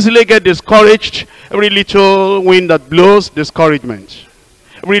don't easily get discouraged. Every little wind that blows, discouragement.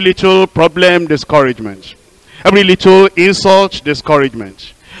 Every little problem, discouragement. Every little insult,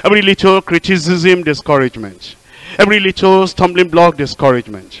 discouragement. Every little criticism, discouragement. Every little stumbling block,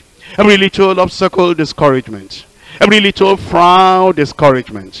 discouragement. Every little obstacle, discouragement. Every little frown,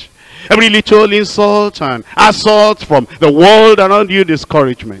 discouragement. Every little insult and assault from the world around you,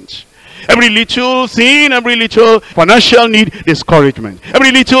 discouragement. Every little thing, every little financial need, discouragement.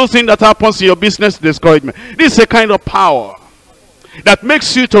 Every little thing that happens in your business, discouragement. This is a kind of power that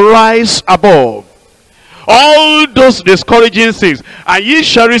makes you to rise above all those discouraging things. And ye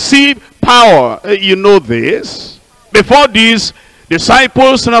shall receive power. You know this. Before these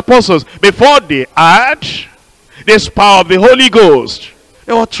disciples and apostles, before they had this power of the Holy Ghost,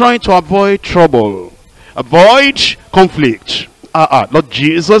 they were trying to avoid trouble, avoid conflict. Lord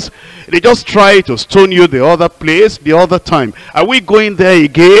Jesus, they just try to stone you the other place, the other time. Are we going there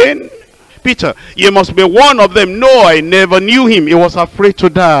again? Peter, you must be one of them. No, I never knew him. He was afraid to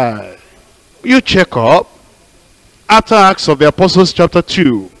die. You check up. After Acts of the Apostles chapter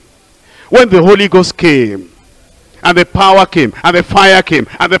 2, when the Holy Ghost came, and the power came, and the fire came,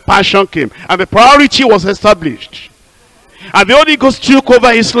 and the passion came, and the priority was established, and the Holy Ghost took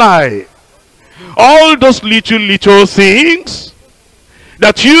over his life, all those little things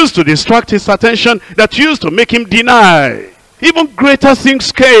that used to distract his attention, that used to make him deny, even greater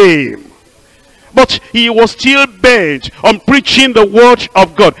things came. But he was still bent on preaching the word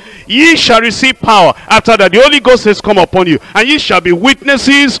of God. Ye shall receive power after that the Holy Ghost has come upon you, and ye shall be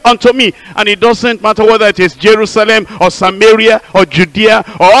witnesses unto me. And it doesn't matter whether it is Jerusalem or Samaria or Judea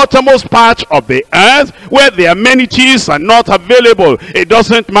or uttermost part of the earth where the amenities are not available. It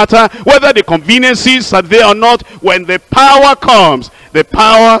doesn't matter whether the conveniences are there or not. When the power comes, the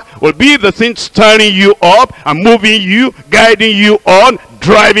power will be the thing stirring you up and moving you, guiding you on,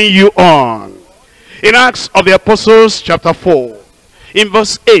 driving you on. In Acts of the Apostles chapter 4, in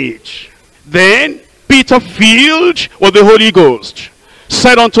verse 8, then Peter, filled with the Holy Ghost,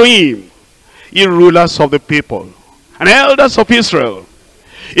 said unto him, ye rulers of the people and elders of Israel,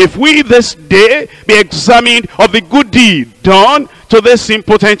 if we this day be examined of the good deed done to this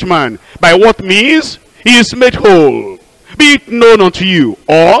impotent man, by what means he is made whole, be it known unto you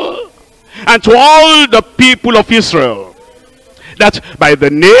all, and to all the people of Israel, that by the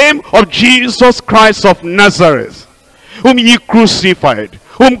name of Jesus Christ of Nazareth, whom ye crucified,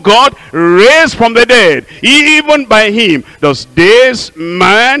 whom God raised from the dead, even by him does this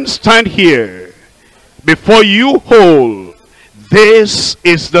man stand here before you whole. This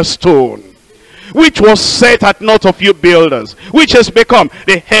is the stone which was set at naught of you builders, which has become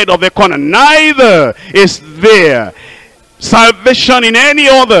the head of the corner. Neither is there salvation in any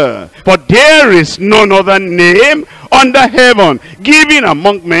other, For there is none other name under heaven given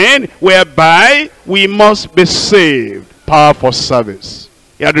among men whereby we must be saved. Power for service.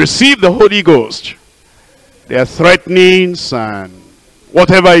 He had received the Holy Ghost. Their threatenings and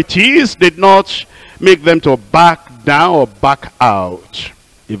whatever it is did not make them to back down or back out.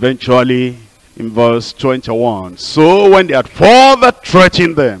 Eventually, in verse 21, so when they had further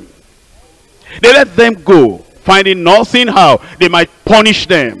threatened them, they let them go, finding nothing how they might punish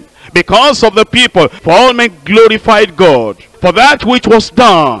them because of the people. For all men glorified God for that which was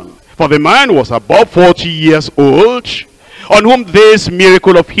done. For the man was above 40 years old, on whom this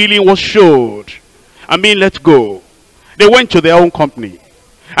miracle of healing was showed, and being let go, they went to their own company,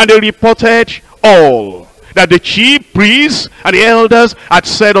 and they reported all that the chief priests and the elders had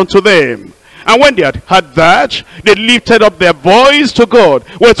said unto them. And when they had heard that, they lifted up their voice to God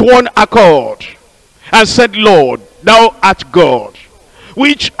with one accord, and said, Lord, thou art God,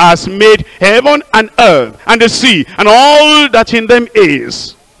 which has made heaven and earth, and the sea, and all that in them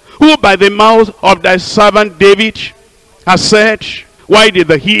is, who by the mouth of thy servant David has said, why did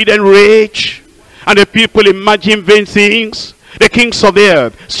the heathen rage, and the people imagine vain things? The kings of the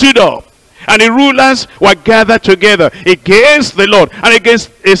earth stood up, and the rulers were gathered together against the Lord and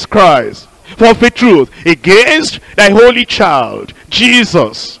against his Christ. For the truth, against thy holy child,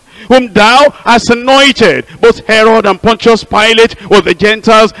 Jesus, whom thou hast anointed. Both Herod and Pontius Pilate with the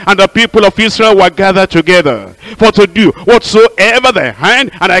Gentiles and the people of Israel were gathered together, for to do whatsoever thy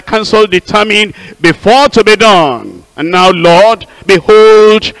hand and thy counsel determined before to be done. And now, Lord,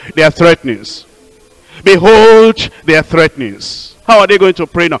 behold their threatenings. Behold their threatenings. How are they going to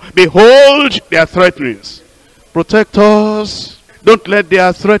pray now? Behold their threatenings. Protect us. Don't let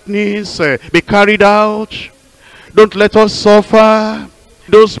their threatenings be carried out. Don't let us suffer.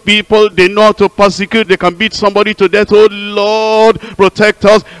 Those people, they know how to persecute. They can beat somebody to death. Oh Lord, protect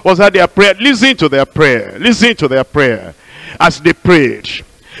us. Was that their prayer? Listen to their prayer. Listen to their prayer as they prayed.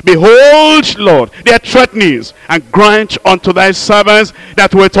 Behold, Lord, their threatenings, and grant unto thy servants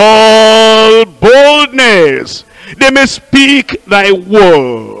that with all boldness they may speak thy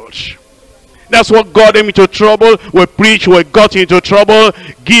word. That's what got them into trouble. We preach, we got into trouble.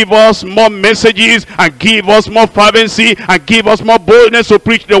 Give us more messages, and give us more fervency, and give us more boldness to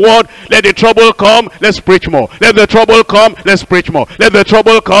preach the word. Let the trouble come, let's preach more. Let the trouble come, let's preach more. Let the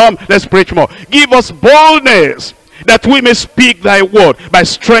trouble come, let's preach more. Give us boldness, that we may speak thy word by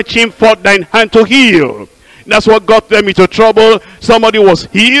stretching forth thine hand to heal. That's what got them into trouble. Somebody was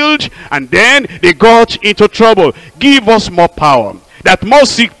healed, and then they got into trouble. Give us more power, that more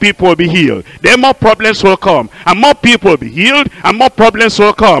sick people will be healed. Then more problems will come, and more people will be healed, and more problems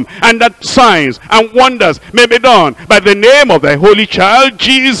will come. And that signs and wonders may be done by the name of thy holy child,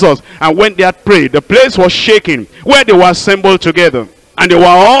 Jesus. And when they had prayed, the place was shaking where they were assembled together. And they were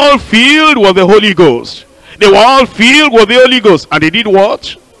all filled with the Holy Ghost. They were all filled with the Holy Ghost. And they did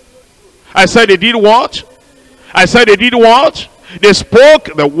what? I said they did what? I said they did what? They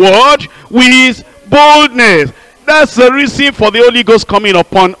spoke the word with boldness. That's the reason for the Holy Ghost coming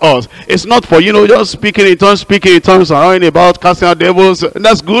upon us. It's not for, just speaking in tongues, and running about, casting out devils.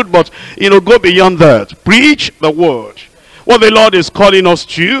 That's good, but, go beyond that. Preach the word. What the Lord is calling us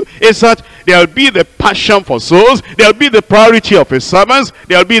to is that there'll be the passion for souls. There'll be the priority of his servants.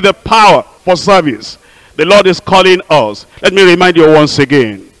 There'll be the power for service. The Lord is calling us. Let me remind you once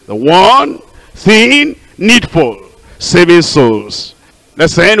again. The one thing needful, saving souls.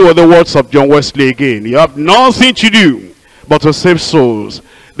 Let's end with the words of John Wesley again. You have nothing to do but to save souls.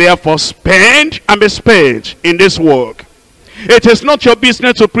 Therefore spend and be spent in this work. It is not your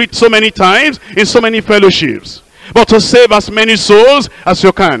business to preach so many times in so many fellowships, but to save as many souls as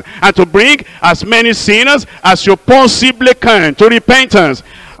you can, and to bring as many sinners as you possibly can to repentance,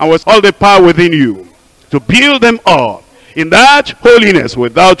 and with all the power within you, to build them up in that holiness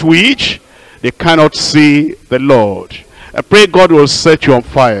without which they cannot see the Lord. I pray God will set you on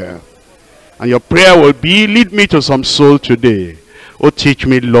fire. And your prayer will be, lead me to some soul today. Oh, teach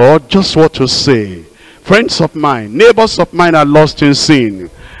me, Lord, just what to say. Friends of mine, neighbors of mine are lost in sin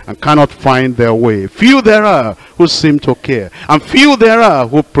and cannot find their way. Few there are who seem to care, and few there are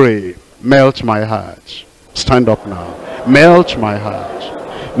who pray. Melt my heart. Stand up now. Melt my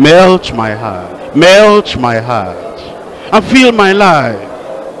heart. Melt my heart. Melt my heart. And fill my life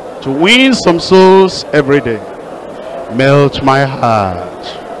to win some souls every day. Melt my heart.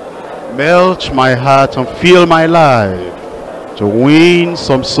 Melt my heart and fill my life to win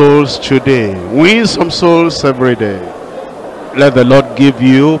some souls today. Win some souls every day. Let the Lord give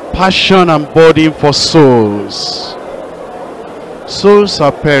you passion and burden for souls. Souls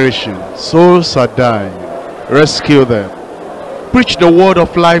are perishing. Souls are dying. Rescue them. Preach the word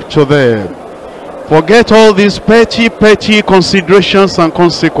of life to them. Forget all these petty considerations and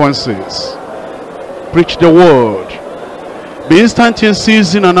consequences. Preach the word. Be instant in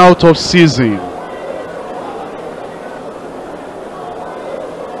season and out of season.